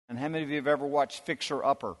And how many of you have ever watched Fixer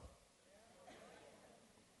Upper?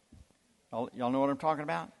 Y'all know what I'm talking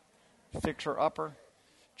about? Fixer Upper,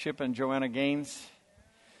 Chip and Joanna Gaines.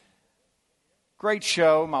 Great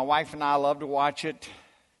show. My wife and I love to watch it.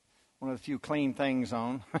 One of the few clean things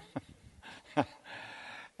on.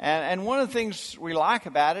 and one of the things we like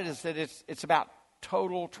about it is that it's about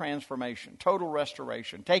total transformation, total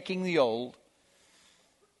restoration, taking the old,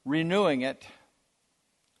 renewing it,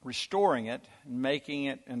 restoring it, and making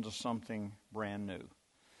it into something brand new.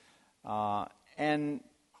 And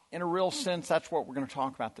in a real sense, that's what we're going to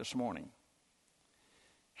talk about this morning.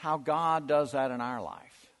 How God does that in our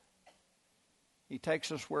life. He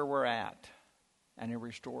takes us where we're at, and He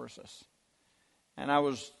restores us. And I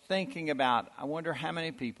was thinking about, I wonder how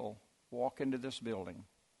many people walk into this building,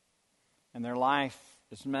 and their life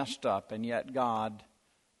is messed up, and yet God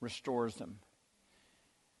restores them.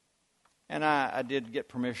 And I did get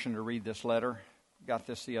permission to read this letter. Got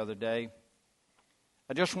this the other day.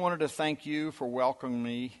 I just wanted to thank you for welcoming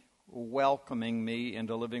me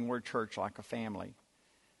into Living Word Church like a family.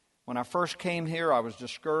 When I first came here, I was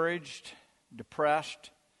discouraged,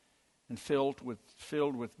 depressed, and filled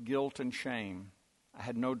with guilt and shame. I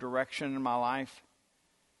had no direction in my life.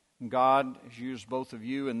 And God has used both of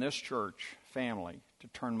you and this church family to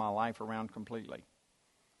turn my life around completely.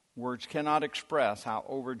 Words cannot express how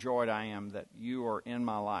overjoyed I am that you are in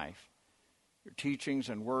my life. Your teachings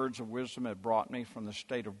and words of wisdom have brought me from the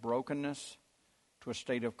state of brokenness to a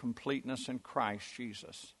state of completeness in Christ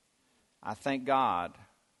Jesus. I thank God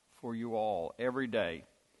for you all every day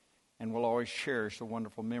and will always cherish the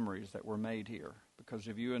wonderful memories that were made here. Because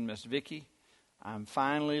of you and Miss Vicki, I'm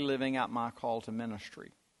finally living out my call to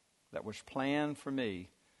ministry that was planned for me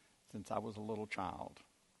since I was a little child.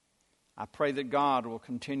 I pray that God will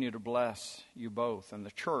continue to bless you both and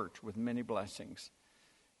the church with many blessings.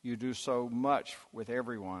 You do so much with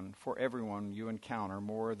everyone, for everyone you encounter,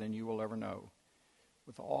 more than you will ever know.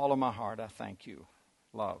 With all of my heart, I thank you.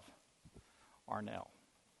 Love, Arnell.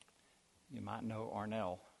 You might know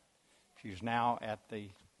Arnell. She's now at the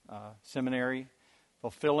seminary,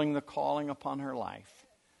 fulfilling the calling upon her life.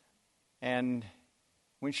 And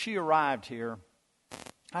when she arrived here,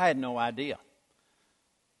 I had no idea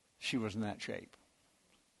she was in that shape.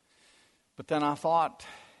 But then I thought,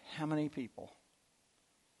 how many people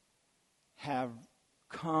have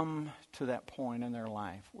come to that point in their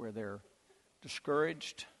life where they're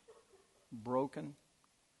discouraged, broken?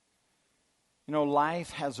 You know,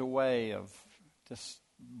 life has a way of just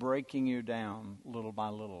breaking you down little by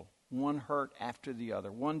little. One hurt after the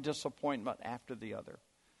other, one disappointment after the other,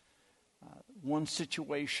 one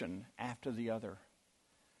situation after the other.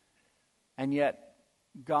 And yet,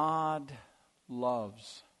 God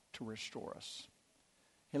loves to restore us.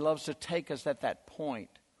 He loves to take us at that point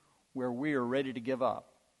where we are ready to give up.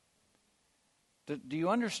 Do you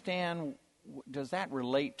understand? Does that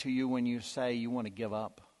relate to you when you say you want to give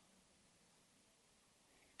up?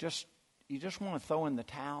 You just want to throw in the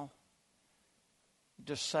towel?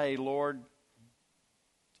 Just say, Lord,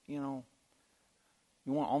 you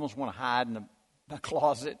almost want to hide in the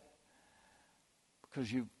closet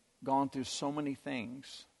because you've gone through so many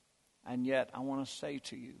things. And yet I want to say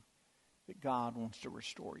to you that God wants to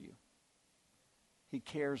restore you. He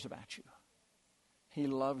cares about you. He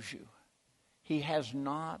loves you. He has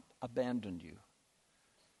not abandoned you.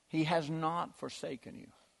 He has not forsaken you.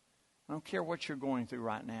 I don't care what you're going through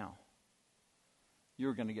right now.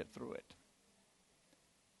 You're going to get through it.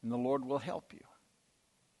 And the Lord will help you.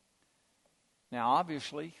 Now,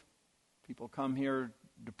 obviously, people come here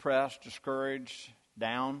depressed, discouraged,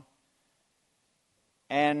 down,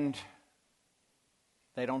 and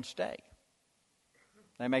they don't stay.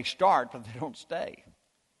 They may start, but they don't stay.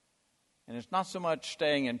 And it's not so much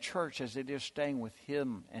staying in church as it is staying with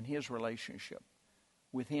Him and His relationship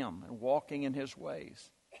with Him and walking in His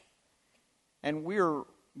ways. And we're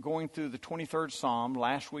going through the 23rd Psalm.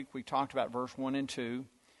 Last week we talked about verse 1 and 2.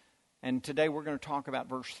 And today we're going to talk about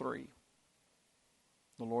verse 3.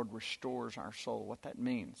 The Lord restores our soul, what that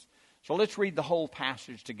means. So let's read the whole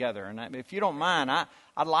passage together. And if you don't mind,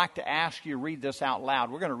 I'd like to ask you to read this out loud.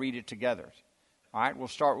 We're going to read it together. All right, we'll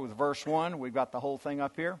start with verse 1. We've got the whole thing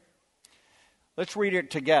up here. Let's read it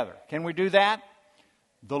together. Can we do that?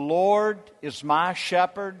 The Lord is my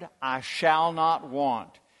shepherd, I shall not want.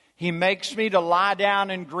 He makes me to lie down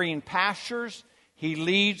in green pastures. He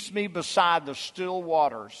leads me beside the still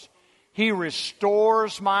waters. He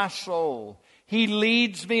restores my soul. He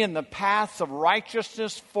leads me in the paths of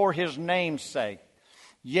righteousness for His name's sake.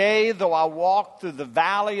 Yea, though I walk through the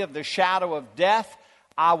valley of the shadow of death,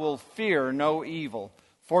 I will fear no evil.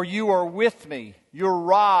 For you are with me, your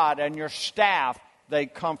rod and your staff, they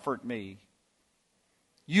comfort me.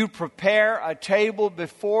 You prepare a table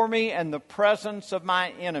before me in the presence of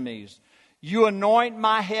my enemies. You anoint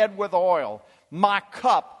my head with oil. My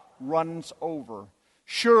cup runs over.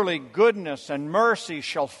 Surely goodness and mercy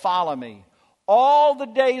shall follow me all the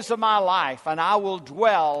days of my life, and I will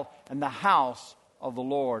dwell in the house of the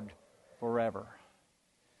Lord forever.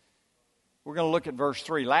 We're going to look at verse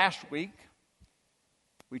 3. Last week,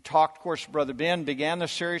 we talked, of course, Brother Ben began the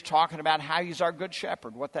series talking about how he's our good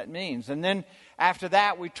shepherd, what that means. And then after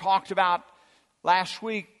that, we talked about last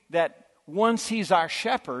week that once he's our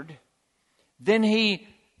shepherd, then he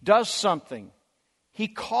does something. He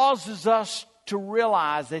causes us to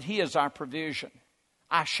realize that he is our provision.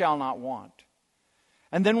 I shall not want.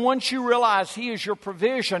 And then once you realize he is your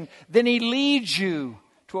provision, then he leads you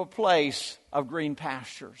to a place of green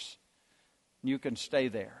pastures. You can stay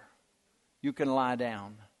there. You can lie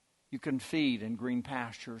down. You can feed in green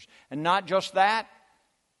pastures. And not just that,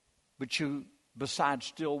 but you beside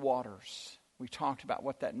still waters. We talked about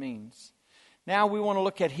what that means. Now we want to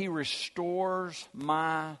look at he restores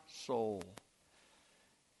my soul.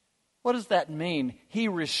 What does that mean? He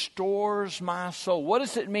restores my soul. What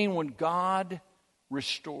does it mean when God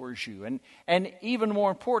restores you? And even more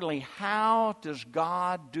importantly, how does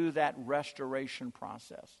God do that restoration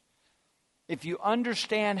process? If you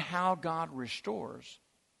understand how God restores,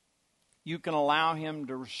 you can allow him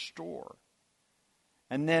to restore.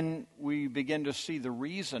 And then we begin to see the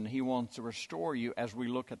reason he wants to restore you as we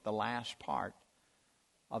look at the last part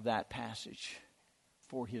of that passage.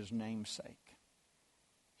 For his name's sake.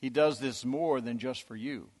 He does this more than just for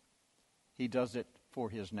you. He does it for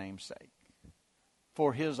his name's sake.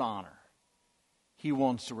 For his honor. He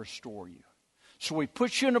wants to restore you. So he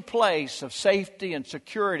puts you in a place of safety and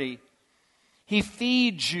security. He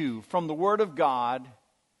feeds you from the Word of God.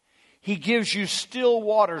 He gives you still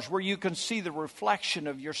waters where you can see the reflection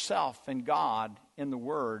of yourself and God in the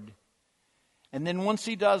Word. And then once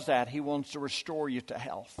he does that, he wants to restore you to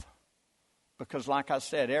health. Because like I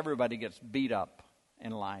said, everybody gets beat up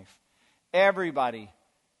in life. Everybody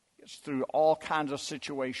gets through all kinds of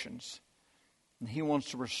situations. And he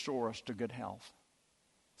wants to restore us to good health.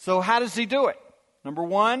 So how does he do it? Number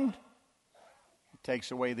one, he takes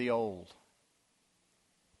away the old.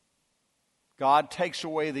 God takes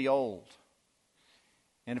away the old.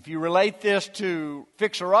 And if you relate this to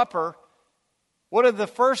fixer-upper, what are the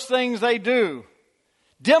first things they do?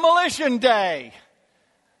 Demolition day.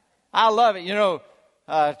 I love it. You know,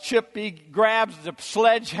 Chip, he grabs the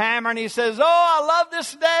sledgehammer and he says, "Oh, I love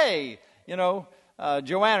this day." You know,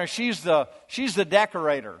 Joanna, she's the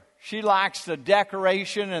decorator. She likes the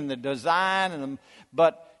decoration and the design.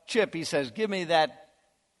 But Chip, he says, "Give me that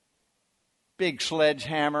big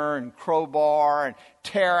sledgehammer and crowbar and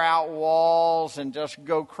tear out walls and just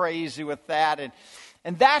go crazy with that."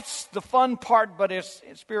 And that's the fun part, but it's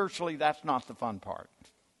spiritually, that's not the fun part.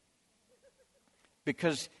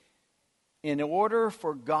 Because in order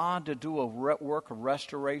for God to do a work of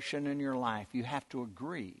restoration in your life, you have to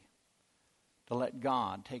agree to let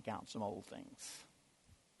God take out some old things.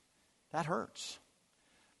 That hurts.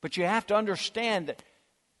 But you have to understand that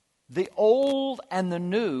the old and the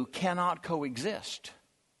new cannot coexist.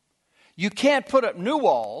 You can't put up new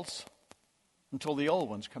walls until the old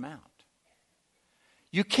ones come out.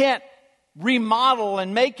 You can't remodel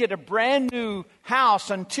and make it a brand new house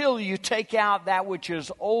until you take out that which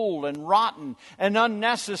is old and rotten and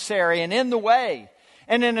unnecessary and in the way.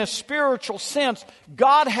 And in a spiritual sense,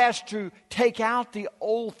 God has to take out the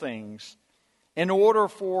old things in order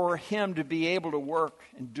for him to be able to work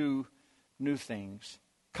and do new things.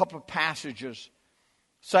 A couple of passages.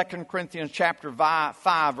 2 Corinthians chapter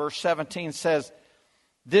 5, verse 17 says,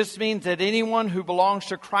 "This means that anyone who belongs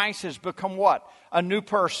to Christ has become what? A new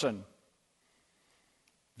person.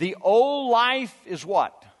 The old life is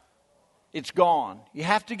what? It's gone. You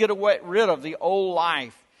have to get rid of the old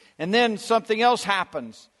life. And then something else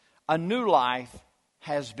happens. A new life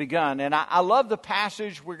has begun." And I love the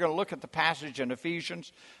passage. We're going to look at the passage in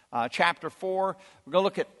Ephesians chapter 4. We're going to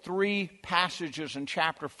look at 3 passages in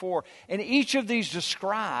chapter 4. And each of these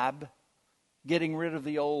describe getting rid of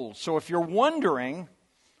the old. So if you're wondering,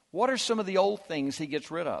 what are some of the old things he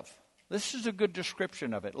gets rid of? This is a good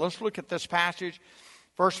description of it. Let's look at this passage.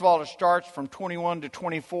 First of all, it starts from 21 to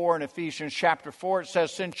 24 in Ephesians chapter 4. It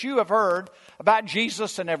says, "Since you have heard about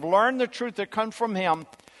Jesus and have learned the truth that comes from him,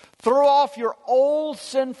 throw off your old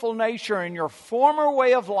sinful nature and your former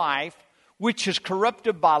way of life, which is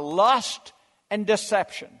corrupted by lust and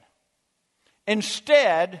deception.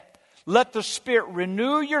 Instead, let the Spirit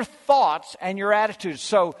renew your thoughts and your attitudes."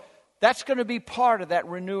 So that's going to be part of that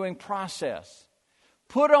renewing process.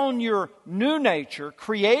 Put on your new nature,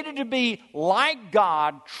 created to be like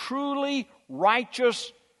God, truly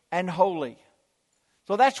righteous and holy.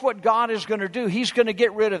 So that's what God is going to do. He's going to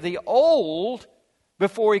get rid of the old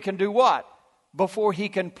before He can do what? Before He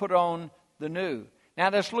can put on the new. Now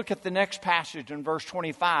let's look at the next passage in verse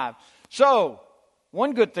 25. So,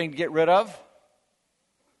 one good thing to get rid of,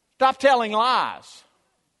 stop telling lies.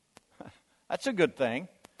 That's a good thing.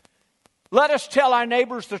 Let us tell our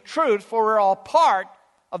neighbors the truth, for we're all part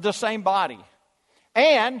of the same body.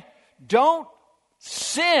 And don't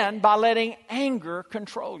sin by letting anger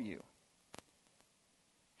control you.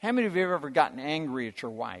 How many of you have ever gotten angry at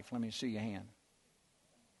your wife? Let me see your hand.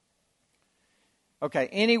 Okay,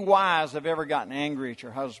 any wives have ever gotten angry at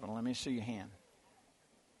your husband? Let me see your hand.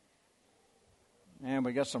 Man,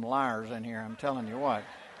 we got some liars in here, I'm telling you what.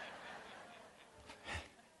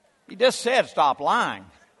 He just said stop lying.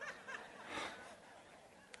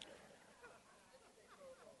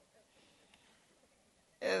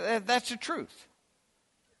 That's the truth.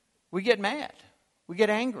 We get mad. We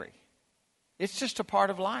get angry. It's just a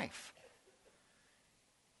part of life.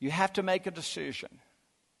 You have to make a decision.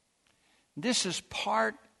 This is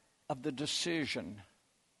part of the decision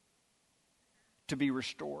to be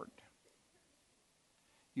restored.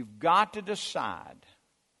 You've got to decide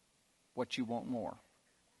what you want more.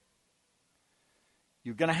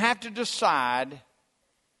 You're going to have to decide,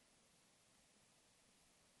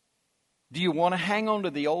 do you want to hang on to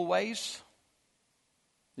the old ways,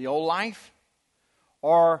 the old life,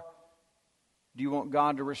 or do you want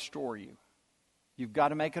God to restore you? You've got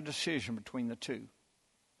to make a decision between the two.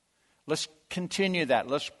 Let's continue that.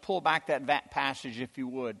 Let's pull back that passage, if you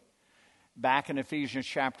would, back in Ephesians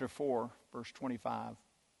chapter 4, verse 25.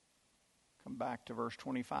 Come back to verse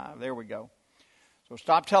 25. There we go. So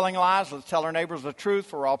stop telling lies. Let's tell our neighbors the truth,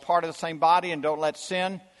 for we're all part of the same body, and don't let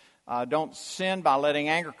sin. Don't sin by letting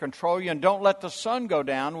anger control you, and don't let the sun go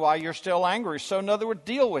down while you're still angry. So in other words,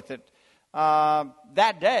 deal with it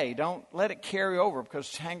that day. Don't let it carry over,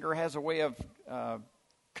 because anger has a way of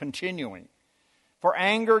continuing. For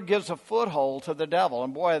anger gives a foothold to the devil.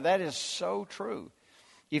 And boy, that is so true.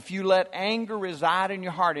 If you let anger reside in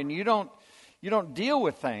your heart and you don't deal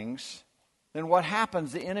with things, then what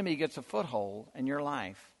happens? The enemy gets a foothold in your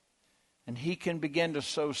life. And he can begin to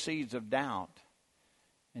sow seeds of doubt.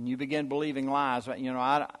 And you begin believing lies.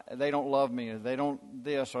 They don't love me, or they don't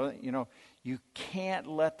this, or, you can't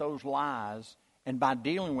let those lies. And by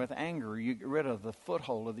dealing with anger, you get rid of the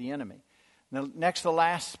foothold of the enemy. Now, next, the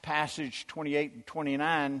last passage, 28 and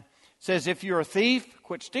 29, says, if you're a thief,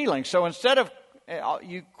 quit stealing. So instead of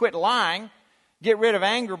you quit lying, get rid of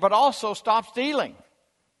anger, but also stop stealing.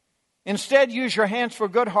 Instead, use your hands for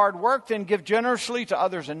good hard work, then give generously to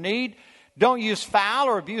others in need. Don't use foul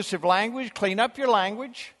or abusive language. Clean up your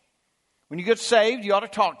language. When you get saved, you ought to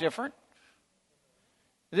talk different.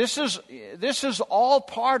 This is all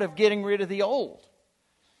part of getting rid of the old.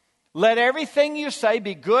 Let everything you say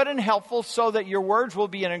be good and helpful, so that your words will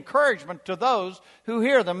be an encouragement to those who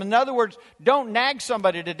hear them. In other words, don't nag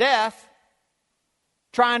somebody to death,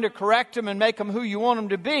 trying to correct them and make them who you want them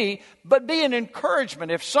to be, but be an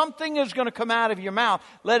encouragement. If something is going to come out of your mouth,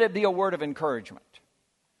 let it be a word of encouragement.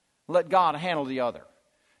 Let God handle the other.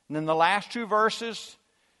 And then the last two verses,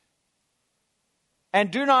 and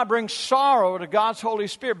do not bring sorrow to God's Holy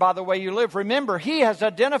Spirit by the way you live. Remember, He has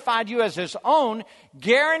identified you as His own,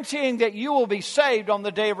 guaranteeing that you will be saved on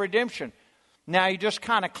the day of redemption. Now He just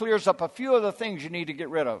kind of clears up a few of the things you need to get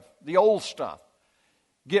rid of. The old stuff.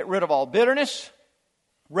 Get rid of all bitterness,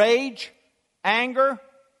 rage, anger,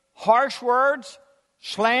 harsh words,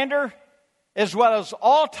 slander, as well as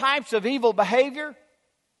all types of evil behavior.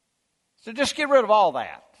 So just get rid of all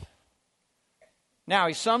that. Now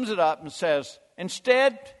He sums it up and says,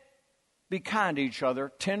 instead, be kind to each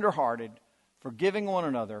other, tender-hearted, forgiving one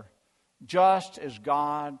another, just as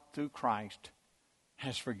God, through Christ,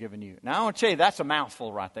 has forgiven you. Now, I want to tell you, that's a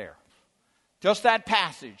mouthful right there. Just that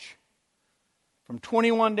passage, from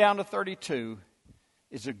 21 down to 32,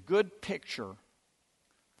 is a good picture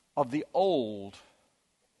of the old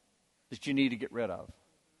that you need to get rid of.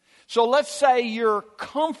 So let's say you're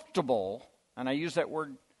comfortable, and I use that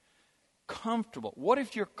word comfortable. What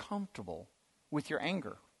if you're comfortable with your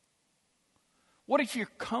anger? What if you're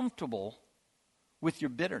comfortable with your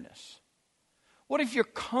bitterness? What if you're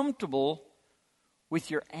comfortable with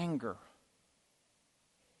your anger?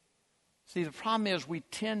 See, the problem is we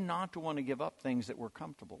tend not to want to give up things that we're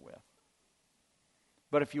comfortable with.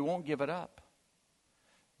 But if you won't give it up,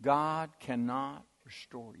 God cannot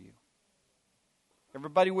restore you.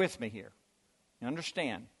 Everybody with me here? You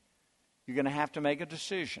understand? You're going to have to make a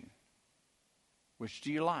decision. Which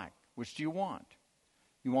do you like? Which do you want?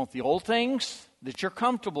 You want the old things that you're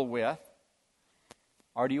comfortable with,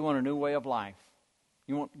 or do you want a new way of life?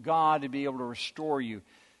 You want God to be able to restore you.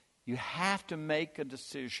 You have to make a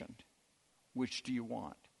decision. Which do you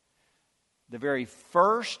want? The very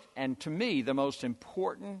first, and to me, the most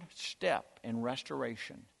important step in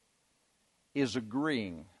restoration is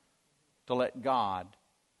agreeing to let God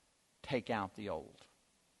take out the old.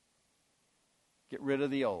 Get rid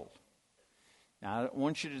of the old. Now, I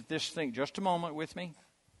want you to just think just a moment with me.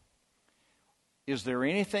 Is there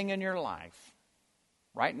anything in your life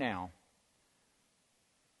right now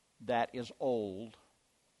that is old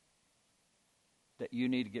that you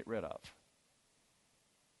need to get rid of?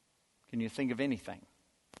 Can you think of anything?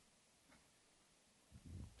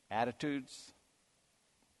 Attitudes,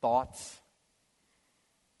 thoughts,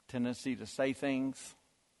 tendency to say things,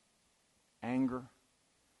 anger.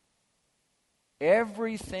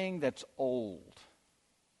 Everything that's old.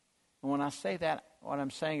 And when I say that, what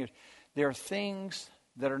I'm saying is there are things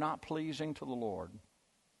that are not pleasing to the Lord.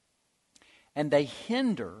 And they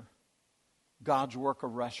hinder God's work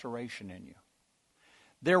of restoration in you.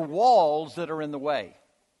 They're walls that are in the way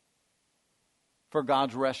for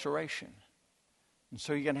God's restoration. And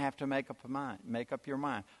so you're going to have to make up your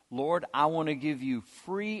mind. Lord, I want to give you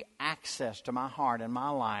free access to my heart and my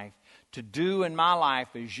life to do in my life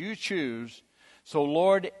as you choose. So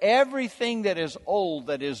Lord, everything that is old,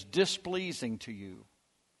 that is displeasing to you,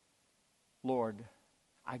 Lord,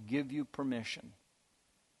 I give you permission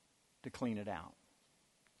to clean it out.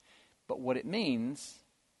 But what it means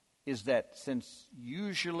is that since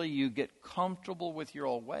usually you get comfortable with your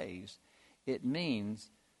old ways, it means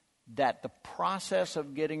that the process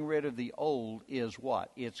of getting rid of the old is what?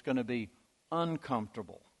 It's going to be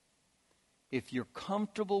uncomfortable. If you're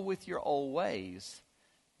comfortable with your old ways,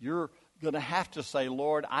 you're going to have to say,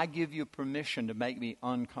 Lord, I give you permission to make me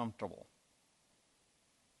uncomfortable.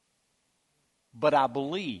 But I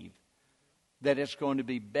believe that it's going to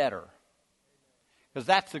be better. Because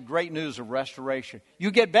that's the great news of restoration.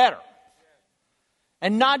 You get better.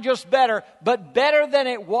 And not just better, but better than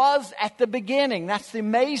it was at the beginning. That's the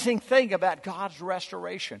amazing thing about God's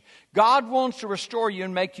restoration. God wants to restore you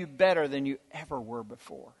and make you better than you ever were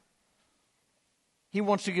before. He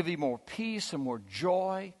wants to give you more peace and more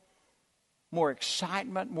joy, more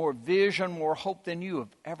excitement, more vision, more hope than you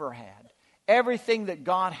have ever had. Everything that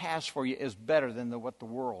God has for you is better than what the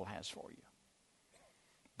world has for you.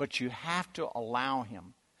 But you have to allow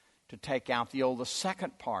Him to take out the old. The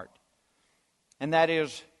second part, and that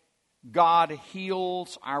is God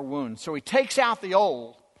heals our wounds. So He takes out the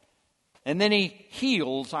old, and then He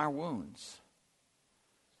heals our wounds.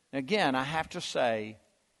 Again, I have to say,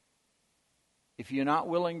 if you're not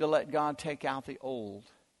willing to let God take out the old,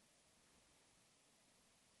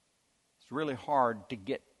 it's really hard to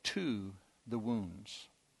get to the wounds.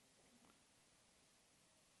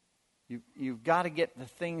 You've got to get the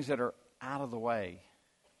things that are out of the way,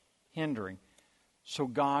 hindering, so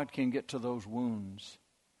God can get to those wounds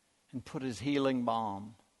and put His healing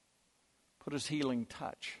balm, put His healing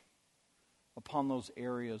touch upon those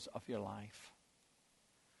areas of your life.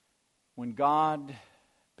 When God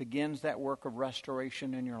begins that work of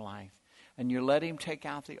restoration in your life and you let Him take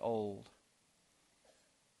out the old,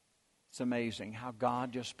 it's amazing how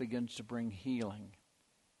God just begins to bring healing.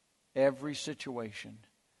 Every situation,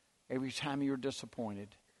 every time you're disappointed,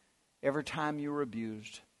 every time you're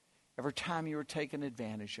abused, every time you were taken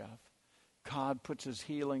advantage of, God puts His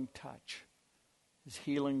healing touch, His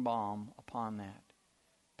healing balm upon that.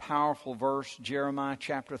 Powerful verse, Jeremiah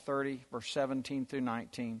chapter 30, verse 17 through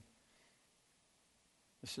 19.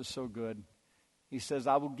 This is so good. He says,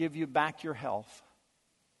 I will give you back your health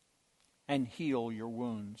and heal your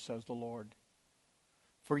wounds, says the Lord.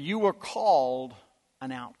 For you were called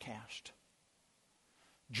an outcast.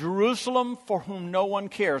 Jerusalem for whom no one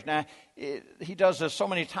cares. Now, he does this so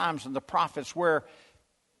many times in the prophets where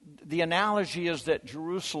the analogy is that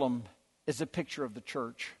Jerusalem is a picture of the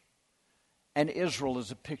church and Israel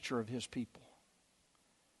is a picture of His people.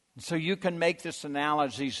 And so you can make this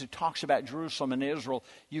analogy. As he talks about Jerusalem and Israel,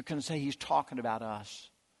 you can say He's talking about us.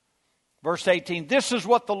 Verse 18, this is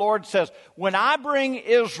what the Lord says. When I bring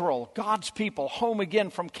Israel, God's people, home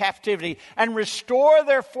again from captivity and restore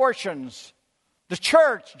their fortunes, the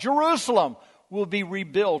church, Jerusalem, will be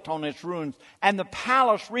rebuilt on its ruins and the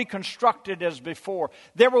palace reconstructed as before.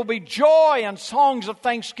 There will be joy and songs of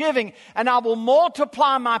thanksgiving, and I will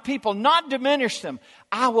multiply my people, not diminish them.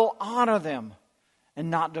 I will honor them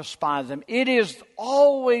and not despise them. It is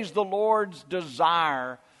always the Lord's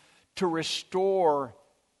desire to restore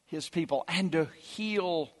His people and to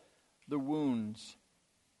heal the wounds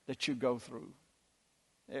that you go through.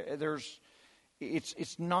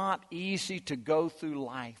 It's not easy to go through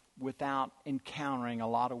life without encountering a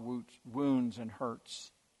lot of wounds and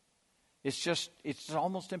hurts. It's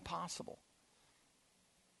almost impossible.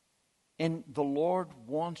 And the Lord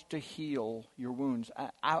wants to heal your wounds.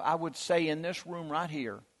 I would say in this room right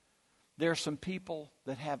here, there are some people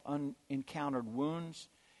that have encountered wounds,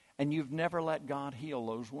 and you've never let God heal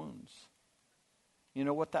those wounds. You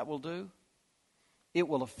know what that will do? It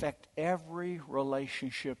will affect every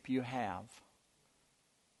relationship you have.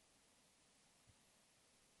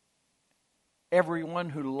 Everyone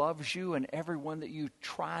who loves you and everyone that you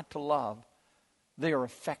try to love, they are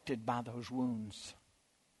affected by those wounds.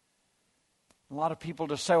 A lot of people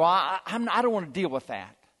just say, well, I don't want to deal with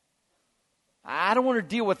that. I don't want to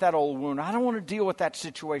deal with that old wound. I don't want to deal with that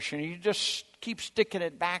situation. You just keep sticking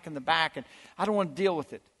it back in the back, and I don't want to deal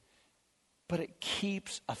with it. But it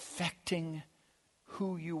keeps affecting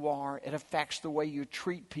who you are. It affects the way you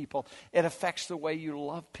treat people. It affects the way you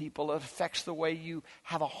love people. It affects the way you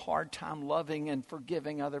have a hard time loving and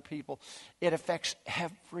forgiving other people. It affects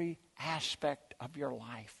every aspect of your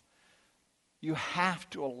life. You have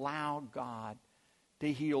to allow God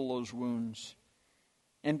to heal those wounds.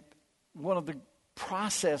 And one of the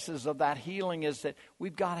processes of that healing is that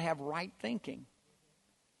we've got to have right thinking.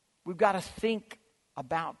 We've got to think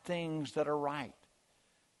about things that are right.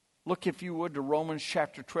 Look, if you would, to Romans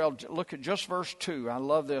chapter 12. Look at just verse 2. I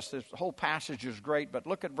love this. This whole passage is great, but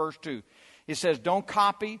look at verse 2. It says, don't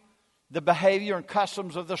copy the behavior and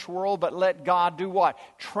customs of this world, but let God do what?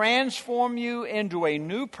 Transform you into a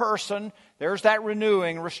new person. There's that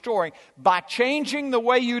renewing, restoring, by changing the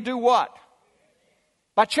way you do what?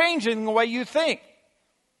 By changing the way you think.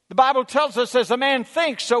 The Bible tells us, as a man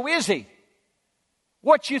thinks, so is he.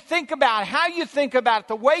 What you think about, how you think about it,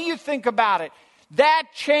 the way you think about it, that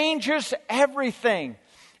changes everything.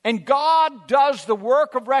 And God does the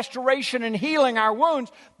work of restoration and healing our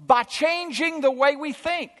wounds by changing the way we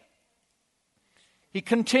think. He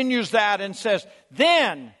continues that and says,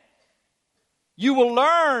 then you will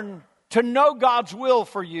learn to know God's will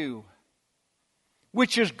for you,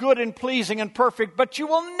 which is good and pleasing and perfect. But you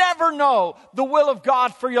will never know the will of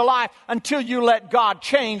God for your life until you let God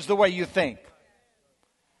change the way you think.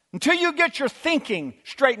 Until you get your thinking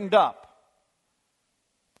straightened up,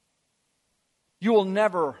 you will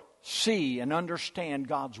never see and understand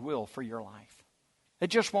God's will for your life. It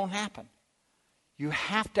just won't happen. You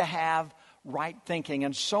have to have right thinking.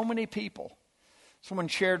 And so many people, someone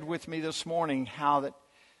shared with me this morning how that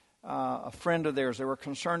a friend of theirs, they were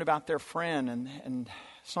concerned about their friend, and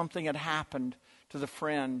something had happened to the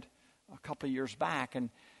friend a couple of years back, and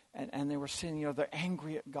they were saying, they're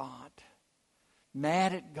angry at God,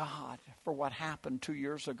 mad at God for what happened 2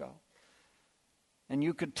 years ago. And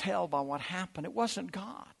you could tell by what happened, it wasn't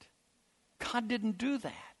God. God didn't do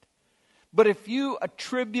that. But if you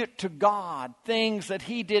attribute to God things that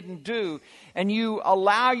He didn't do, and you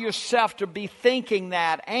allow yourself to be thinking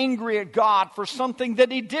that, angry at God for something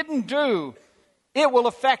that He didn't do, it will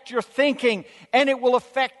affect your thinking, and it will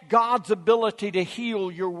affect God's ability to heal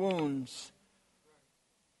your wounds.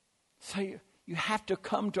 So you have to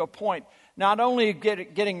come to a point, not only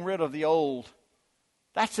getting rid of the old,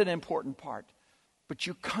 that's an important part, but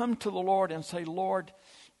you come to the Lord and say, Lord,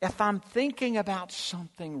 if I'm thinking about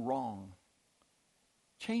something wrong,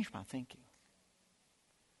 change my thinking.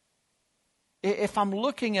 If I'm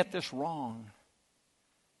looking at this wrong,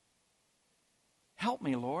 help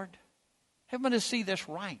me, Lord. Help me to see this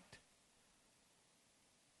right.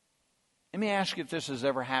 Let me ask you if this has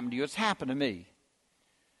ever happened to you. It's happened to me.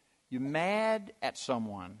 You're mad at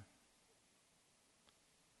someone,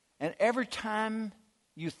 and every time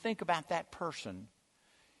you think about that person,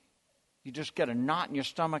 you just get a knot in your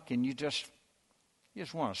stomach, and you just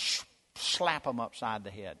want to slap them upside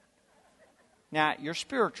the head. Now, you're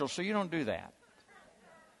spiritual, so you don't do that.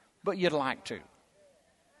 But you'd like to.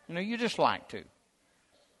 You just like to.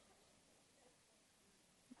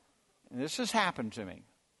 And this has happened to me.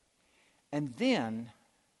 And then,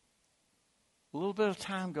 a little bit of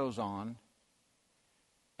time goes on,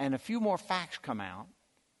 and a few more facts come out,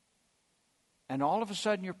 and all of a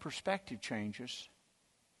sudden your perspective changes,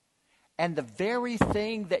 and the very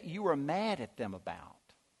thing that you were mad at them about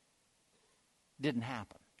didn't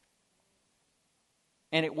happen.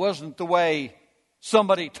 And it wasn't the way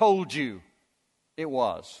somebody told you it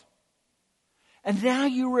was. And now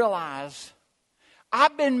you realize,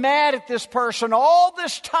 I've been mad at this person all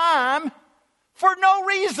this time for no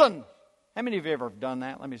reason. How many of you ever done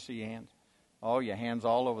that? Let me see your hands. Oh, your hands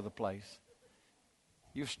all over the place.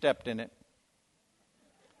 You've stepped in it.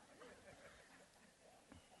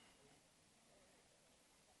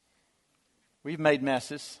 We've made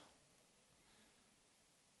messes.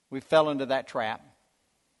 We fell into that trap.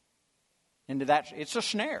 It's a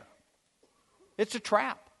snare. It's a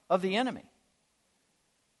trap of the enemy.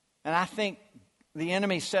 And I think the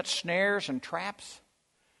enemy sets snares and traps,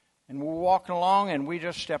 and we're walking along and we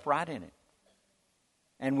just step right in it.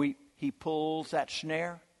 And he pulls that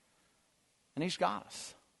snare, and he's got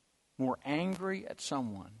us. We're angry at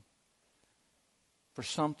someone for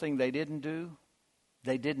something they didn't do,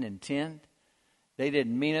 they didn't intend, they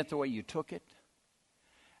didn't mean it the way you took it.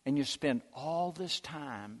 And you spend all this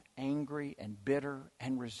time angry and bitter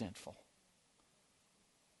and resentful.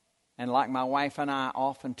 And like my wife and I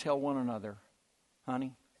often tell one another,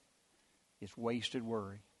 honey, it's wasted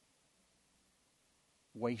worry.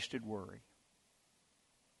 Wasted worry.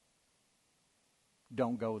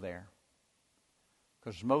 Don't go there.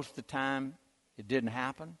 Because most of the time it didn't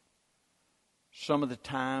happen. Some of the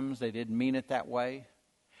times they didn't mean it that way.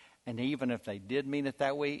 And even if they did mean it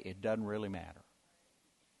that way, it doesn't really matter.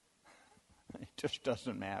 It just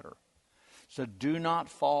doesn't matter. So do not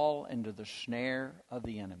fall into the snare of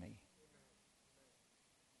the enemy.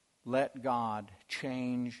 Let God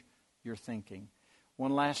change your thinking.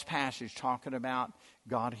 One last passage talking about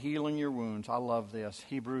God healing your wounds. I love this.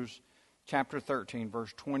 Hebrews chapter 13,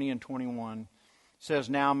 verse 20 and 21 says,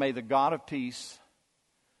 "Now may the God of peace,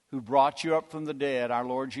 who brought you up from the dead, our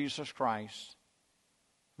Lord Jesus Christ,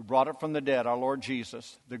 who brought up from the dead, our Lord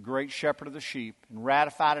Jesus, the great shepherd of the sheep, and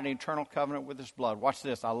ratified an eternal covenant with his blood." Watch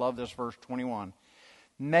this. I love this, verse 21.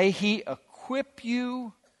 "May he equip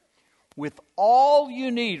you with all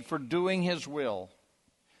you need for doing his will.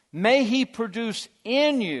 May he produce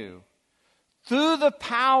in you, through the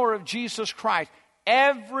power of Jesus Christ,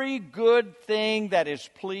 every good thing that is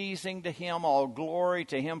pleasing to him, all glory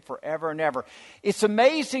to him forever and ever." It's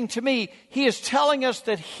amazing to me. He is telling us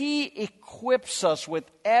that he equips us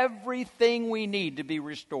with everything we need to be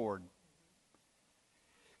restored.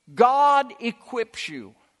 God equips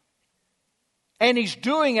you. And he's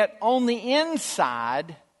doing it on the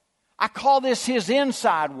inside. I call this his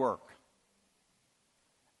inside work.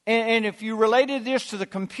 And if you related this to the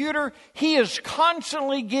computer, he is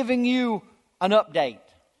constantly giving you an update.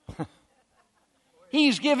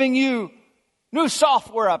 He's giving you new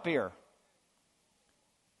software up here.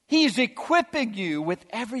 He's equipping you with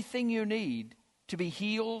everything you need to be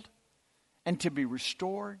healed and to be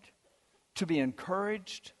restored, to be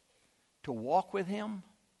encouraged, to walk with him.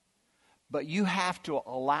 But you have to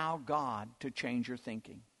allow God to change your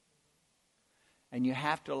thinking. And you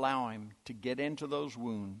have to allow him to get into those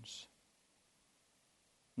wounds.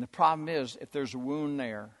 And the problem is, if there's a wound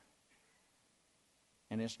there,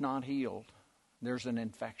 and it's not healed, there's an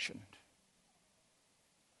infection.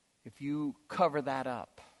 If you cover that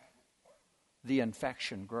up, the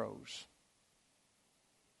infection grows.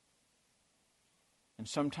 And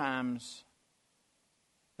sometimes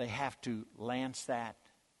they have to lance that,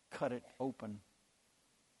 cut it open,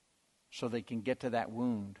 so they can get to that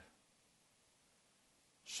wound,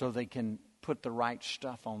 so they can put the right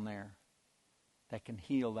stuff on there that can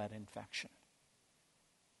heal that infection.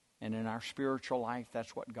 And in our spiritual life,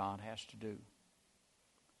 that's what God has to do.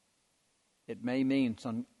 It may mean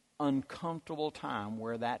some uncomfortable time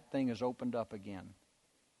where that thing is opened up again.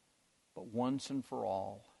 But once and for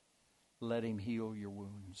all, let him heal your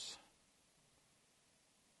wounds.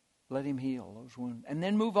 Let him heal those wounds. And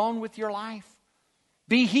then move on with your life.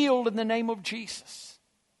 Be healed in the name of Jesus.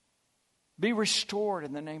 Be restored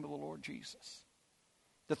in the name of the Lord Jesus.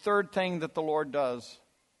 The third thing that the Lord does,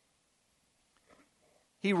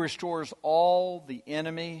 he restores all the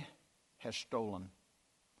enemy has stolen.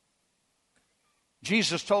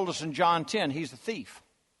 Jesus told us in John 10, he's a thief.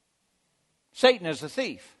 Satan is a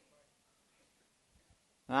thief.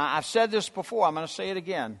 Now, I've said this before, I'm going to say it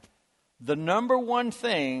again. The number one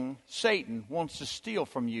thing Satan wants to steal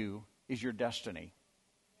from you is your destiny.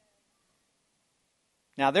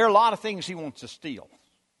 Now, there are a lot of things he wants to steal.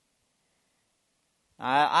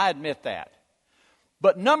 I admit that.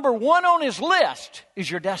 But number one on his list is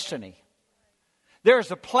your destiny.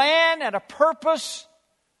 There's a plan and a purpose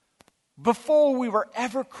before we were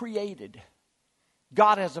ever created.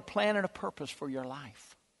 God has a plan and a purpose for your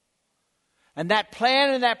life. And that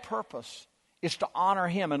plan and that purpose is to honor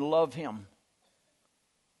him and love him.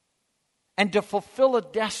 And to fulfill a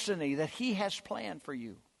destiny that he has planned for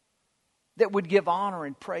you that would give honor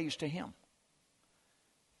and praise to him.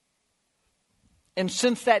 And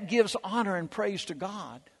since that gives honor and praise to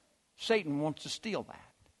God, Satan wants to steal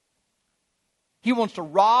that. He wants to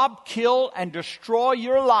rob, kill, and destroy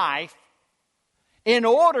your life in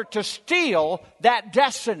order to steal that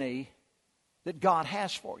destiny that God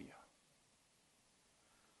has for you.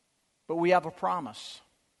 But we have a promise.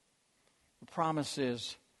 The promise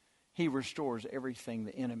is He restores everything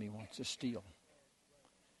the enemy wants to steal.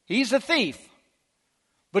 He's a thief,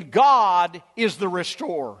 but God is the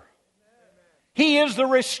restorer. He is the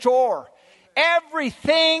restorer.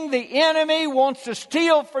 Everything the enemy wants to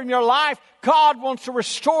steal from your life, God wants to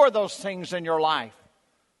restore those things in your life.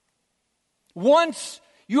 Once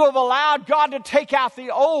you have allowed God to take out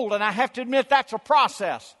the old, and I have to admit that's a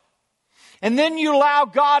process, and then you allow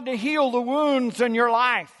God to heal the wounds in your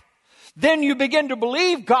life, then you begin to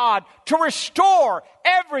believe God to restore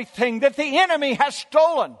everything that the enemy has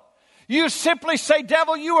stolen. You simply say,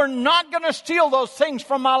 devil, you are not going to steal those things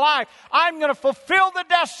from my life. I'm going to fulfill the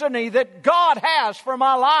destiny that God has for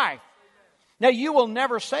my life. Now, you will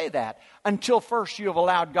never say that until first you have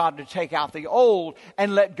allowed God to take out the old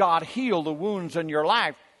and let God heal the wounds in your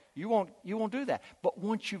life. You won't do that. But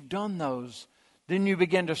once you've done those, then you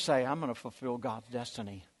begin to say, I'm going to fulfill God's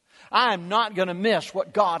destiny. I am not going to miss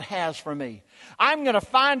what God has for me. I'm going to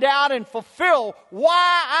find out and fulfill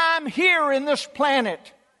why I'm here in this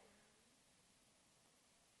planet.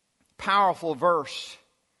 Powerful verse.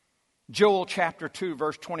 Joel chapter 2,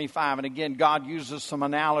 verse 25. And again, God uses some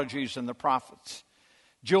analogies in the prophets.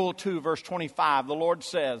 Joel 2, verse 25. The Lord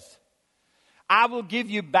says, I will give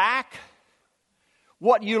you back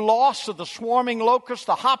what you lost of the swarming locust,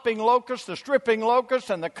 the hopping locust, the stripping locust,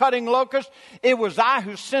 and the cutting locust. It was I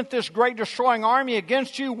who sent this great destroying army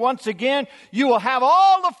against you. Once again, you will have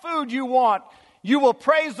all the food you want. You will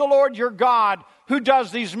praise the Lord your God who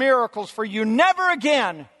does these miracles for you. Never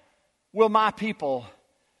again will my people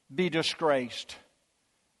be disgraced.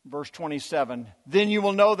 Verse 27, then you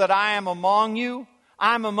will know that I am among you.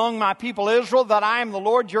 I am among my people Israel, that I am the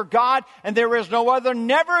Lord your God, and there is no other.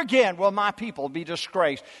 Never again will my people be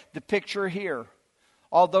disgraced. The picture here,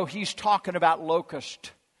 although he's talking about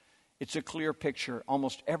locust, it's a clear picture.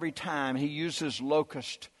 Almost every time he uses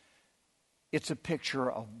locust, it's a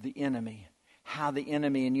picture of the enemy. How the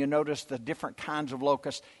enemy, and you notice the different kinds of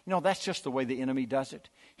locusts. You know, that's just the way the enemy does it.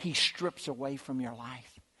 He strips away from your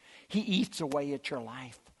life. He eats away at your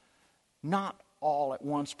life. Not all at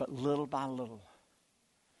once, but little by little.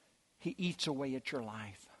 He eats away at your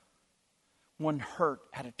life. One hurt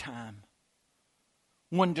at a time.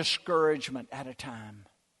 One discouragement at a time.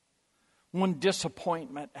 One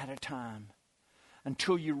disappointment at a time.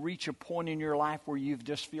 Until you reach a point in your life where you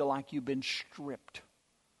just feel like you've been stripped.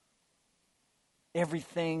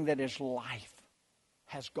 Everything that is life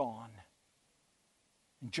has gone.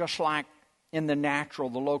 And just like in the natural,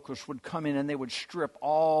 the locusts would come in and they would strip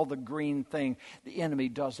all the green thing. The enemy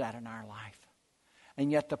does that in our life.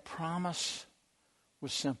 And yet the promise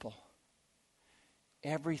was simple.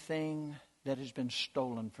 Everything that has been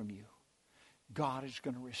stolen from you, God is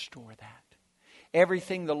going to restore that.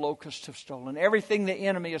 Everything the locusts have stolen, everything the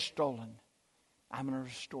enemy has stolen, I'm going to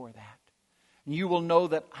restore that. And you will know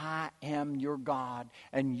that I am your God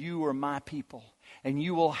and you are my people. And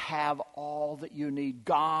you will have all that you need.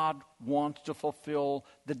 God wants to fulfill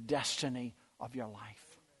the destiny of your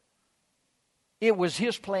life. It was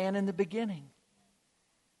His plan in the beginning.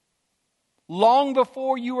 Long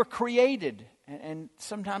before you were created. And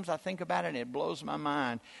sometimes I think about it and it blows my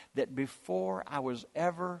mind that before I was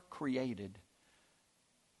ever created,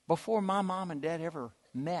 before my mom and dad ever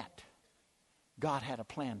met, God had a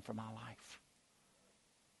plan for my life.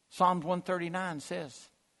 Psalms 139 says,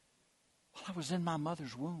 while I was in my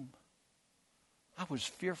mother's womb, I was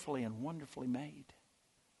fearfully and wonderfully made.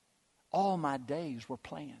 All my days were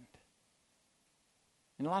planned.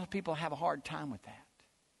 And a lot of people have a hard time with that.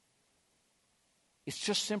 It's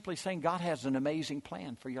just simply saying God has an amazing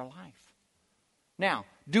plan for your life. Now,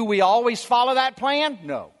 do we always follow that plan?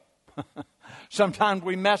 No. Sometimes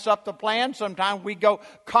we mess up the plan. Sometimes we go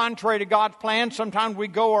contrary to God's plan. Sometimes we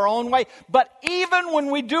go our own way. But even when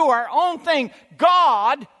we do our own thing,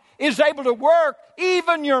 God is able to work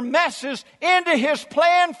even your messes into His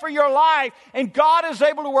plan for your life. And God is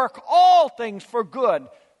able to work all things for good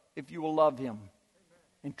if you will love Him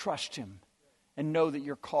and trust Him and know that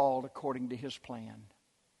you're called according to His plan.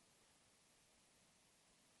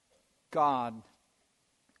 God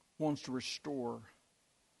wants to restore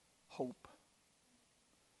hope.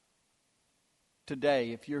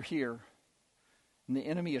 Today, if you're here and the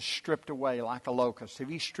enemy is stripped away like a locust, if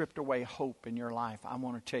he's stripped away hope in your life, I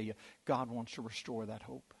want to tell you, God wants to restore that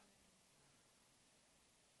hope.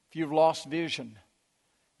 If you've lost vision,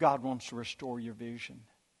 God wants to restore your vision.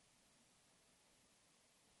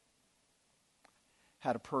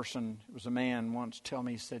 Had a person, it was a man once tell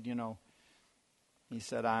me, he said,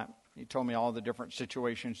 he told me all the different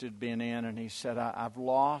situations he'd been in, and he said, I've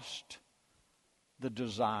lost the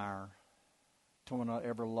desire to want to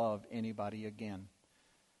ever love anybody again.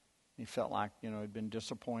 He felt like, he'd been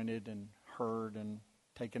disappointed and hurt and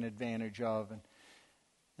taken advantage of.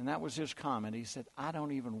 And that was his comment. He said, I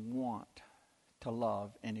don't even want to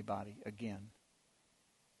love anybody again.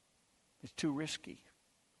 It's too risky.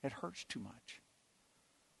 It hurts too much.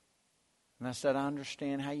 And I said, I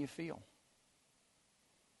understand how you feel.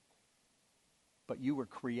 But you were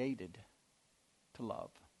created to love.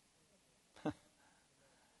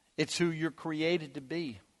 It's who you're created to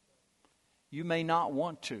be. You may not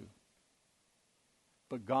want to,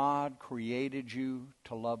 but God created you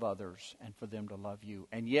to love others and for them to love you.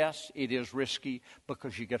 And yes, it is risky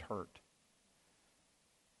because you get hurt.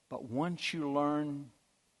 But once you learn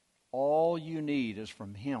all you need is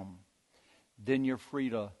from Him, then you're free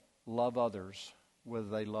to love others whether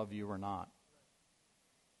they love you or not.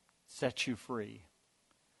 Sets you free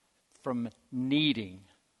from needing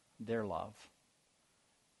their love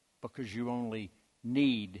because you only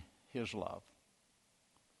need His love.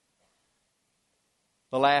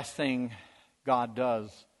 The last thing God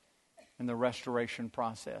does in the restoration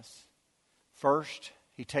process. First,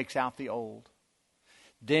 He takes out the old.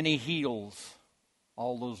 Then He heals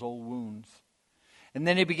all those old wounds. And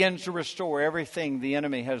then He begins to restore everything the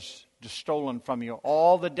enemy has stolen from you.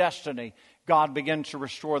 All the destiny, God begins to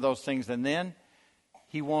restore those things. And then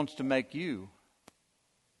He wants to make you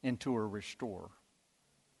into a restorer.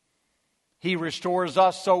 He restores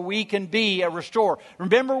us so we can be a restorer.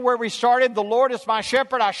 Remember where we started? The Lord is my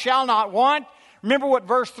shepherd, I shall not want. Remember what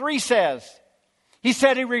verse 3 says. He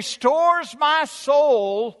said, He restores my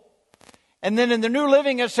soul. And then in the New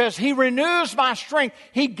Living it says, He renews my strength.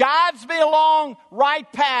 He guides me along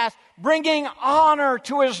right path, bringing honor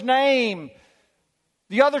to His name.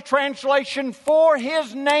 The other translation, for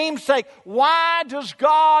His name's sake. Why does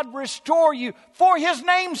God restore you? For His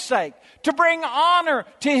name's sake. To bring honor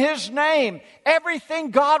to His name.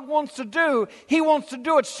 Everything God wants to do, He wants to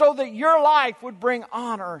do it so that your life would bring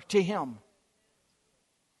honor to Him.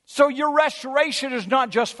 So your restoration is not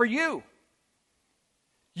just for you.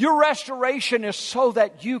 Your restoration is so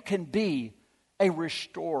that you can be a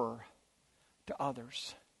restorer to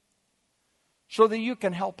others. So that you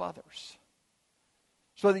can help others.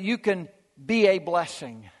 So that you can be a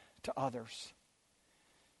blessing to others.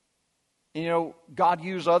 And God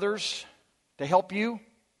used others to help you.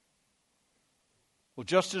 Well,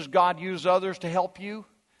 just as God used others to help you,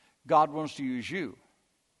 God wants to use you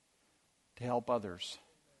to help others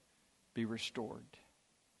be restored.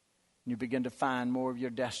 And you begin to find more of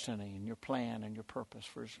your destiny and your plan and your purpose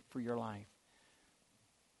for your life.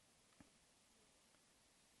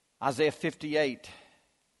 Isaiah 58,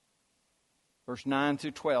 verse 9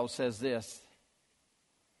 through 12 says this.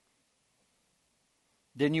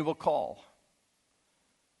 Then you will call.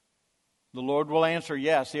 The Lord will answer,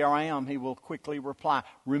 yes, here I am. He will quickly reply.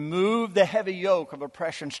 Remove the heavy yoke of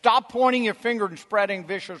oppression. Stop pointing your finger and spreading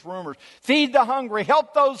vicious rumors. Feed the hungry.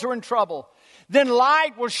 Help those who are in trouble. Then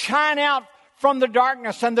light will shine out from the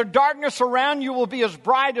darkness, and the darkness around you will be as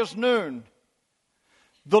bright as noon.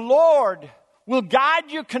 The Lord will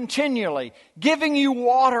guide you continually, giving you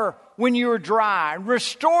water when you are dry,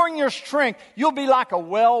 restoring your strength. You'll be like a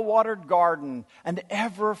well-watered garden, an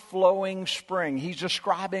ever-flowing spring. He's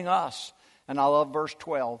describing us. And I love verse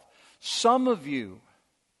 12. Some of you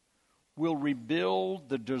will rebuild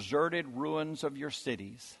the deserted ruins of your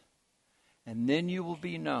cities, and then you will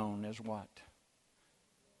be known as what?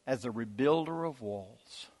 As a rebuilder of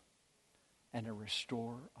walls and a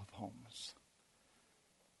restorer of homes.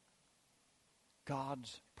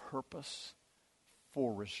 God's purpose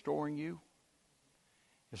for restoring you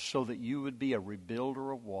is so that you would be a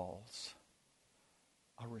rebuilder of walls,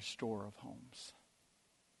 a restorer of homes.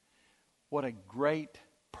 What a great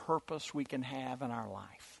purpose we can have in our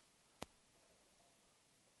life.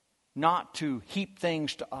 Not to heap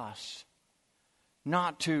things to us.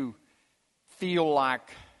 Not to feel like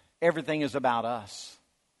everything is about us.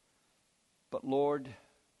 But Lord,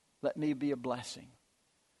 let me be a blessing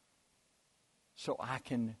so I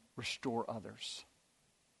can restore others.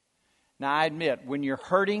 Now I admit, when you're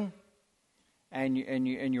hurting and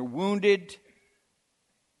you're wounded,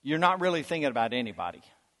 you're not really thinking about anybody.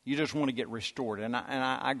 You just want to get restored, and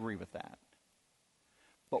I agree with that.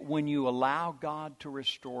 But when you allow God to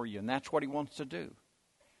restore you, and that's what He wants to do,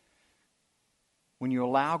 when you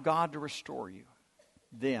allow God to restore you,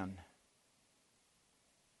 then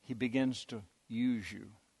He begins to use you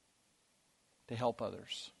to help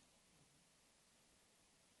others.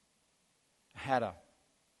 I had a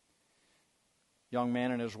young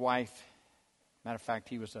man and his wife. Matter of fact,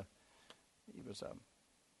 he was a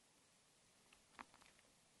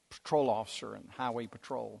patrol officer in Highway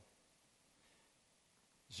Patrol.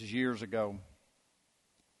 This is years ago.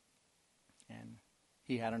 And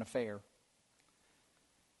he had an affair.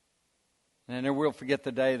 And I never will forget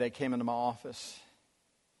the day they came into my office.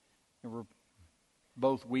 They were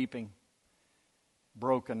both weeping,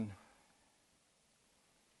 broken.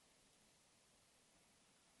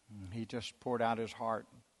 And he just poured out his heart,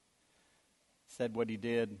 said what he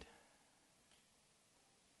did.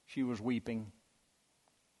 She was weeping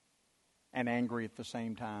and angry at the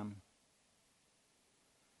same time.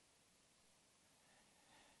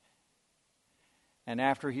 And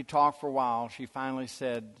after he talked for a while, she finally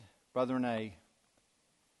said, Brother Renee,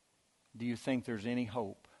 do you think there's any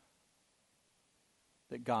hope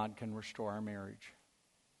that God can restore our marriage?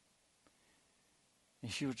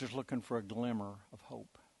 And she was just looking for a glimmer of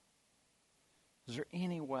hope. Is there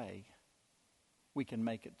any way we can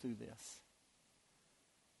make it through this?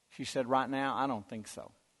 She said, right now, I don't think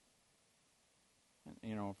so. And,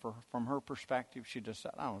 you know, from her perspective, she just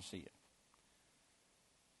said, I don't see it.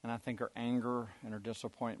 And I think her anger and her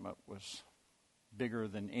disappointment was bigger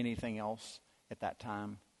than anything else at that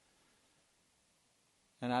time.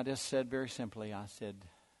 And I just said very simply, I said,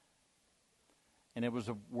 and it was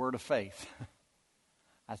a word of faith.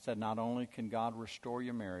 I said, not only can God restore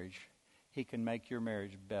your marriage, He can make your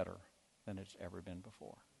marriage better than it's ever been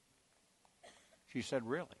before. She said,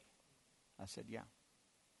 really? I said, yeah.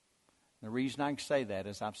 The reason I can say that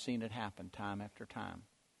is I've seen it happen time after time.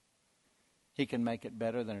 He can make it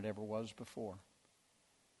better than it ever was before.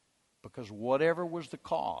 Because whatever was the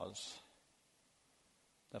cause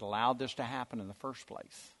that allowed this to happen in the first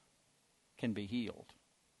place can be healed.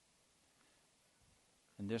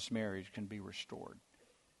 And this marriage can be restored.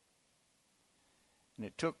 And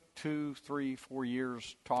it took 2, 3, 4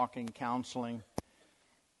 years talking, counseling.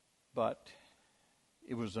 But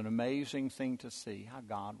it was an amazing thing to see how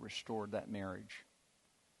God restored that marriage.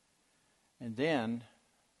 And then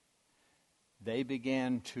they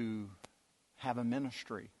began to have a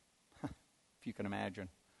ministry, if you can imagine,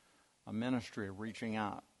 a ministry of reaching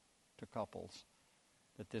out to couples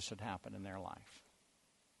that this had happened in their life.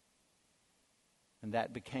 And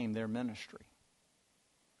that became their ministry.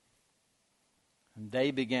 And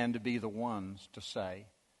they began to be the ones to say,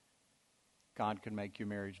 God can make your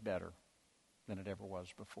marriage better than it ever was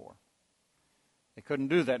before. They couldn't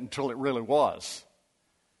do that until it really was.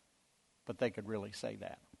 But they could really say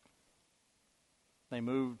that. They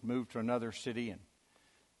moved to another city in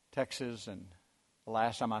Texas, and the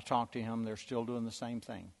last time I talked to him, they're still doing the same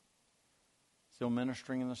thing. Still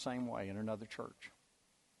ministering in the same way in another church.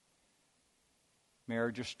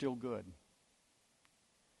 Marriage is still good.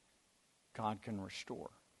 God can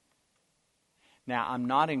restore. Now, I'm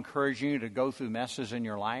not encouraging you to go through messes in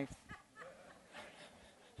your life.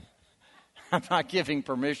 I'm not giving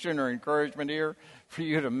permission or encouragement here for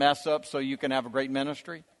you to mess up so you can have a great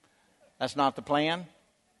ministry. That's not the plan.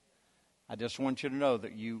 I just want you to know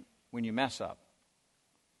that when you mess up,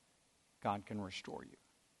 God can restore you.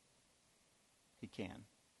 He can.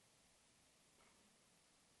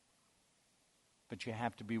 But you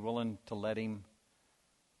have to be willing to let Him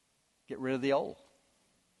get rid of the old.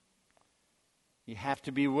 You have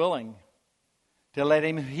to be willing to let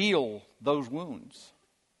Him heal those wounds.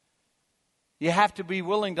 You have to be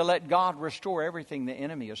willing to let God restore everything the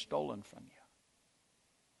enemy has stolen from you.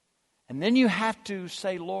 And then you have to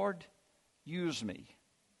say, Lord, use me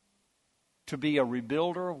to be a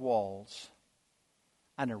rebuilder of walls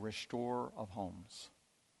and a restorer of homes.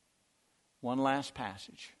 One last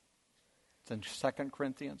passage. It's in 2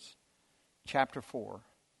 Corinthians chapter 4,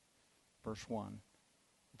 verse 1.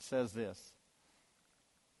 It says this.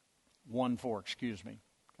 1:4, excuse me.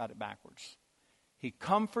 Got it backwards. He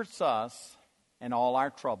comforts us in all our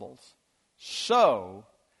troubles so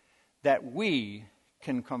that we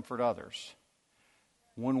can comfort others.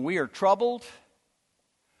 When we are troubled,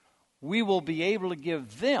 we will be able to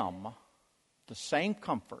give them the same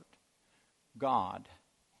comfort God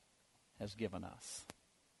has given us.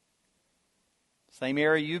 Same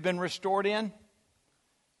area you've been restored in,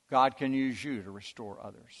 God can use you to restore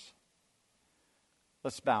others.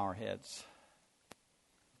 Let's bow our heads.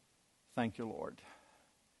 Thank you, Lord.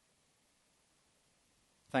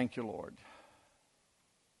 Thank you, Lord.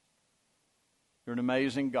 You're an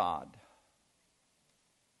amazing God.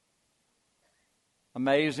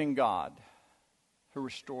 Amazing God who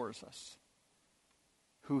restores us,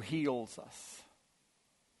 who heals us,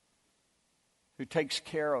 who takes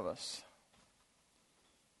care of us.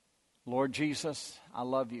 Lord Jesus, I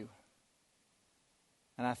love you.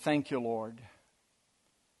 And I thank you, Lord,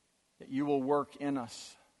 that you will work in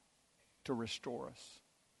us to restore us.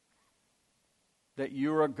 That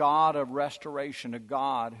you're a God of restoration, a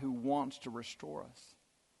God who wants to restore us.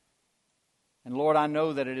 And Lord, I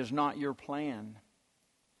know that it is not your plan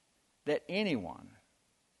that anyone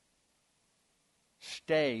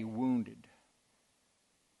stay wounded,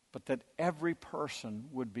 but that every person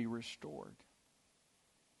would be restored.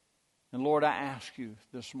 And Lord, I ask you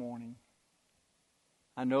this morning,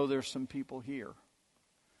 I know there's some people here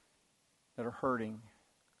that are hurting.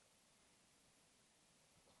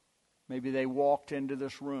 Maybe they walked into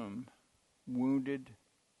this room wounded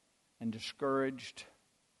and discouraged.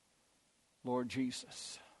 Lord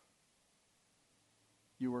Jesus,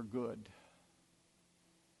 you are good.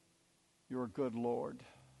 You are good, Lord,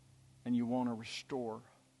 and you want to restore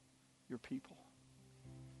your people.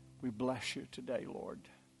 We bless you today, Lord.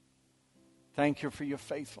 Thank you for your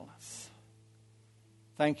faithfulness.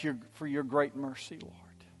 Thank you for your great mercy, Lord.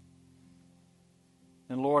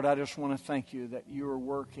 And Lord, I just want to thank you that you are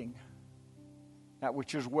working that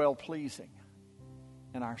which is well-pleasing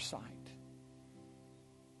in our sight.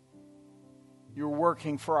 You're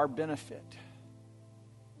working for our benefit.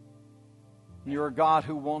 You're a God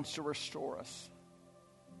who wants to restore us.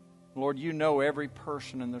 Lord, you know every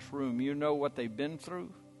person in this room. You know what they've been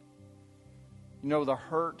through. You know the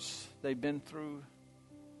hurts they've been through,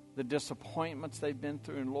 the disappointments they've been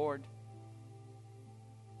through. And Lord,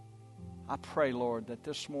 I pray, Lord, that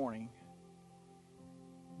this morning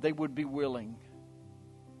they would be willing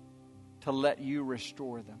to let you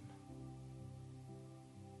restore them,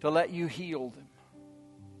 to let you heal them.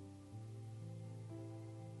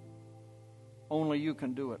 Only you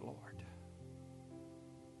can do it, Lord.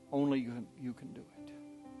 Only you can do it.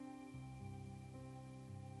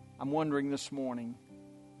 I'm wondering this morning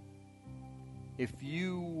if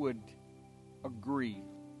you would agree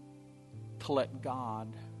to let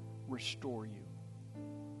God restore you.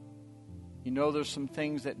 You know there's some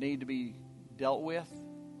things that need to be dealt with,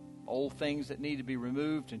 old things that need to be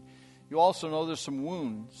removed, and you also know there's some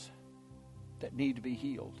wounds that need to be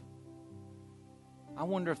healed. I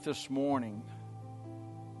wonder if this morning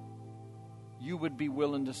you would be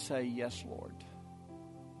willing to say, yes, Lord.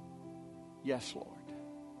 Yes, Lord.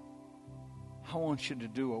 I want you to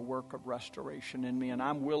do a work of restoration in me, and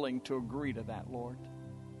I'm willing to agree to that, Lord.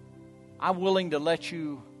 I'm willing to let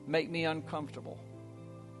you make me uncomfortable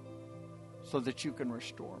so that you can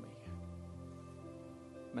restore me.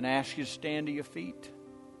 I'm going to ask you to stand to your feet,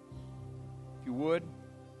 if you would.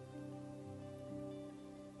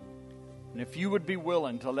 And if you would be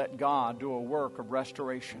willing to let God do a work of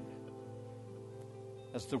restoration.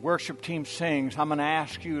 As the worship team sings, I'm going to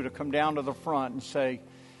ask you to come down to the front and say,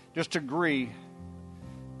 just agree.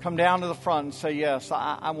 Come down to the front and say, yes,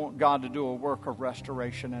 I want God to do a work of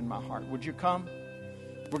restoration in my heart. Would you come?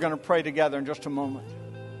 We're going to pray together in just a moment.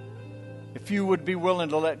 If you would be willing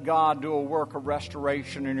to let God do a work of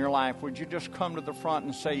restoration in your life, would you just come to the front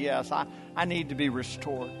and say, yes, I need to be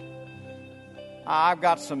restored. I've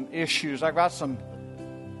got some issues. I've got some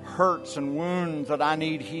hurts and wounds that I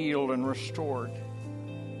need healed and restored.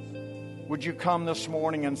 Would you come this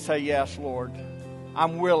morning and say, yes, Lord,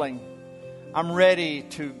 I'm willing. I'm ready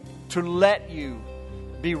to let you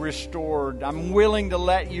be restored. I'm willing to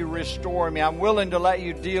let you restore me. I'm willing to let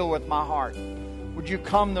you deal with my heart. Would you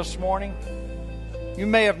come this morning? You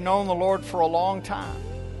may have known the Lord for a long time.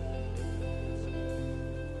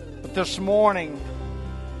 But this morning,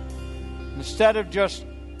 instead of just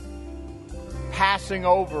passing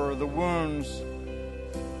over the wounds,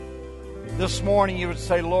 this morning you would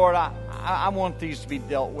say, Lord, I want these to be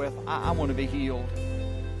dealt with. I want to be healed.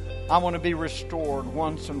 I want to be restored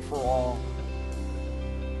once and for all.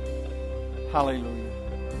 Hallelujah.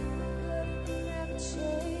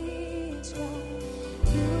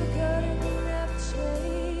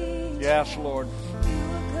 Yes, Lord.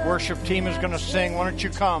 Worship team is going to sing. Why don't you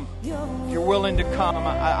come? If you're willing to come,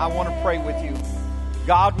 I want to pray with you.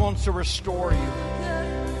 God wants to restore you.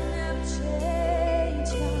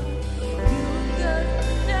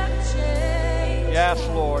 Yes,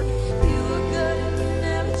 Lord.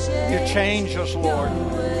 You change us, Lord.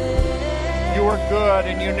 You are good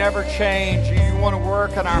and you never change. You want to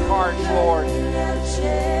work in our hearts, Lord.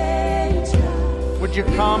 Would you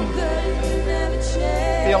come?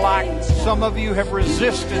 I feel like some of you have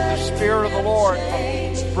resisted the Spirit of the Lord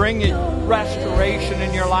bringing restoration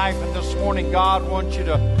in your life. And this morning, God wants you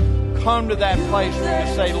to come to that place where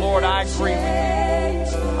you say, Lord, I agree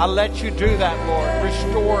with you. I let you do that, Lord.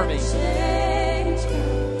 Restore me.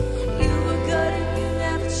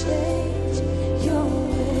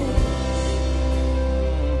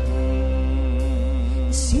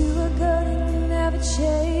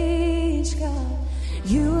 Change, God.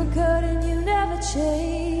 You are good and you never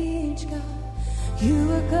change, God.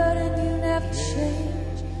 You are good and you never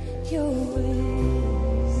change your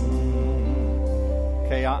ways.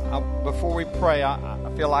 Okay, before we pray,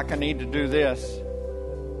 I feel like I need to do this.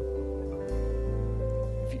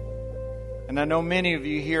 And I know many of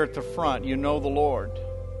you here at the front, you know the Lord.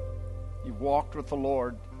 You've walked with the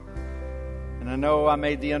Lord. And I know I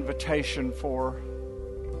made the invitation for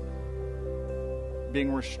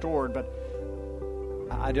being restored, but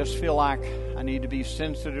I just feel like I need to be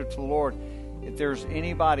sensitive to the Lord. If there's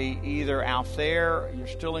anybody either out there, you're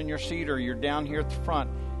still in your seat, or you're down here at the front,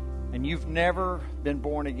 and you've never been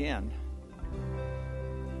born again,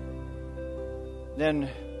 then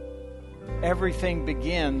everything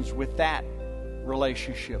begins with that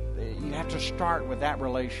relationship. You have to start with that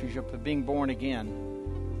relationship of being born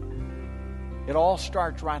again. It all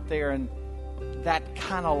starts right there, and that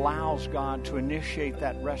kind of allows God to initiate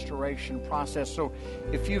that restoration process. So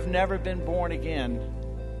if you've never been born again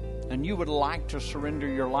and you would like to surrender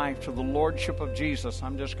your life to the Lordship of Jesus,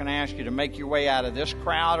 I'm just going to ask you to make your way out of this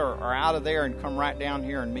crowd or out of there and come right down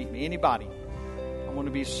here and meet me. Anybody? I want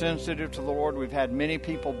to be sensitive to the Lord. We've had many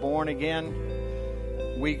people born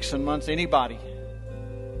again, weeks and months. Anybody?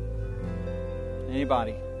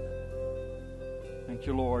 Anybody? Thank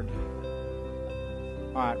you, Lord.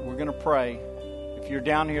 All right, we're going to pray. If you're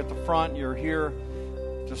down here at the front, you're here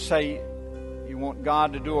to say you want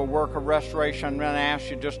God to do a work of restoration, I'm going to ask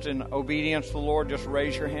you, just in obedience to the Lord, just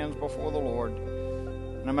raise your hands before the Lord.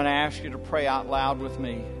 And I'm going to ask you to pray out loud with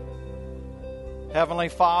me. Heavenly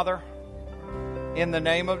Father, in the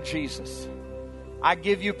name of Jesus, I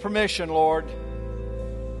give you permission, Lord,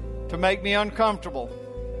 to make me uncomfortable.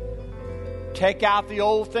 Take out the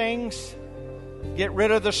old things. Get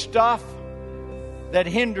rid of the stuff that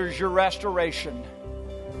hinders your restoration.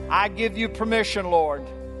 I give you permission, Lord,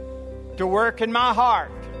 to work in my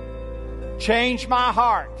heart. Change my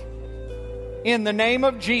heart. In the name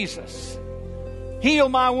of Jesus. Heal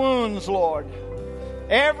my wounds, Lord.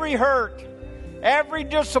 Every hurt, every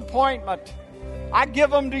disappointment, I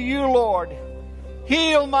give them to you, Lord.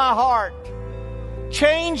 Heal my heart.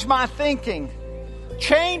 Change my thinking.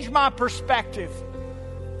 Change my perspective.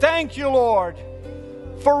 Thank you, Lord,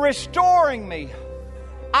 for restoring me.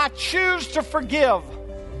 I choose to forgive.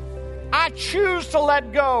 I choose to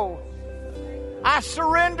let go. I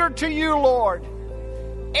surrender to you, Lord.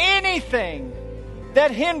 Anything that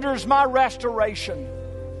hinders my restoration,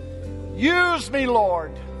 use me,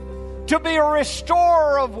 Lord, to be a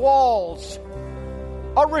restorer of walls,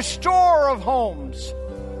 a restorer of homes.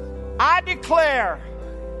 I declare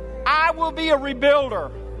I will be a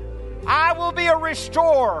rebuilder. I will be a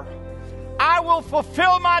restorer. I will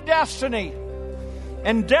fulfill my destiny.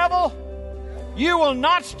 And devil, you will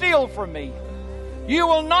not steal from me. You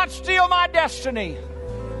will not steal my destiny.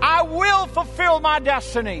 I will fulfill my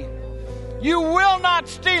destiny. You will not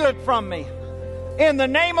steal it from me. In the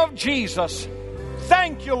name of Jesus,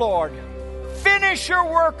 thank you, Lord. Finish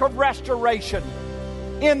your work of restoration.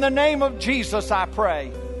 In the name of Jesus, I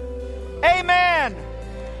pray. Amen.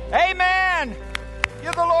 Amen.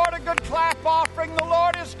 Give the Lord a good clap offering. The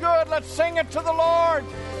Lord is good. Let's sing it to the Lord.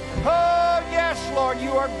 Oh, yes, Lord,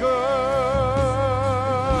 you are good.